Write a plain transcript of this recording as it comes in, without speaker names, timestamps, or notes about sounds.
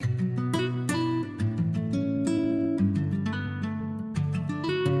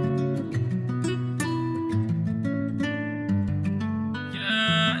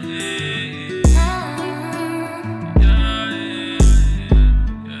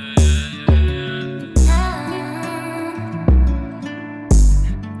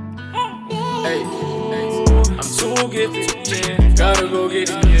gifted, yeah. Gotta go get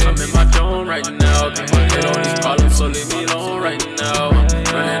it, yeah. I'm in my zone right now. Got my head on these problems, so leave me alone right now.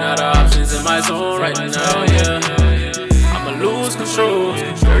 Running out of options in my zone right now, yeah. I'ma lose control.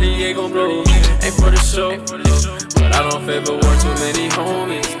 38 gon' blow. Ain't for the show, but I don't favor war. Too many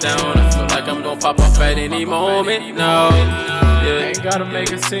homies down. I feel like I'm gon' pop off at any moment now. Yeah. Ain't gotta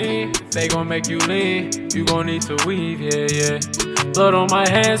make a scene. They gon' make you lean. You gon' need to weave, yeah, yeah. Blood on my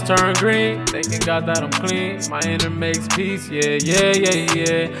hands turn green. Thanking God that I'm clean. My inner makes peace, yeah, yeah, yeah,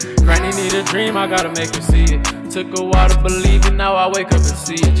 yeah. Granny need a dream, I gotta make her see it. Took a while to believe it, now I wake up and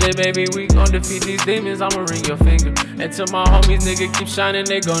see it. J baby, we gon' defeat these demons, I'ma ring your finger. And to my homies, nigga, keep shining,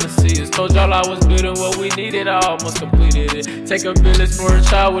 they gonna see us. Told y'all I was building what we needed, I almost completed it. Take a village for a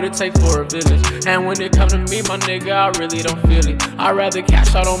child, what it take for a village. And when it come to me, my nigga, I really don't feel it. I'd rather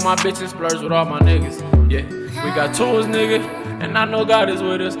cash out on my bitches, splurge with all my niggas. Yeah, we got tools, nigga. And I know God is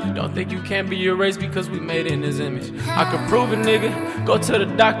with us. Don't think you can be erased because we made in His image. I could prove it, nigga. Go to the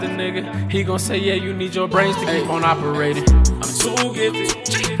doctor, nigga. He gon' say, yeah, you need your brains to keep on operating. I'm too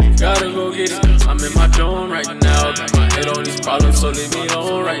gifted. Gotta go get it. I'm in my zone right now. Got my head on these problems, so leave me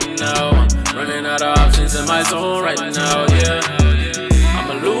alone right now. Running out of options in my zone right now, yeah.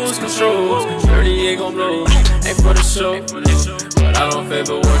 I'ma lose control. 38 gon' blow. Ain't for the show, but I don't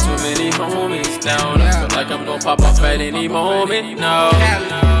favor war. Too many homies down. I feel like I'm gon' pop off at any moment now.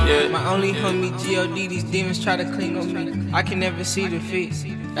 Yeah. My only homie G.O.D. These demons try to cling on me. I can never see defeat.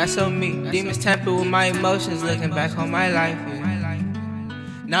 That's on me. Demons tamper with my emotions. Looking back on my life. Yeah.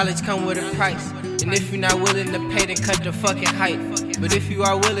 Knowledge come with a price. And if you're not willing to pay, then cut the fucking hype. But if you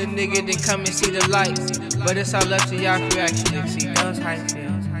are willing, nigga, then come and see the lights. But it's all up to y'all if you actually see those heights.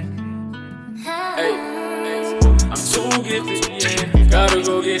 Hey, I'm too gifted, yeah. Gotta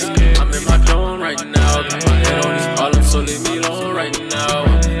go get it, yeah. I'm in my zone right now. Got my head on these problems, so leave me alone right now.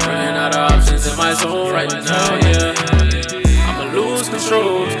 Running out of options in my zone right now, yeah. I'ma lose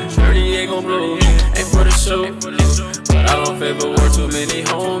control. 38 gon' blow. Ain't for the show, but I don't favor war. Too many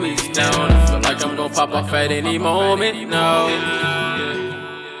homies down. I feel like I'm gon' pop off at any moment now.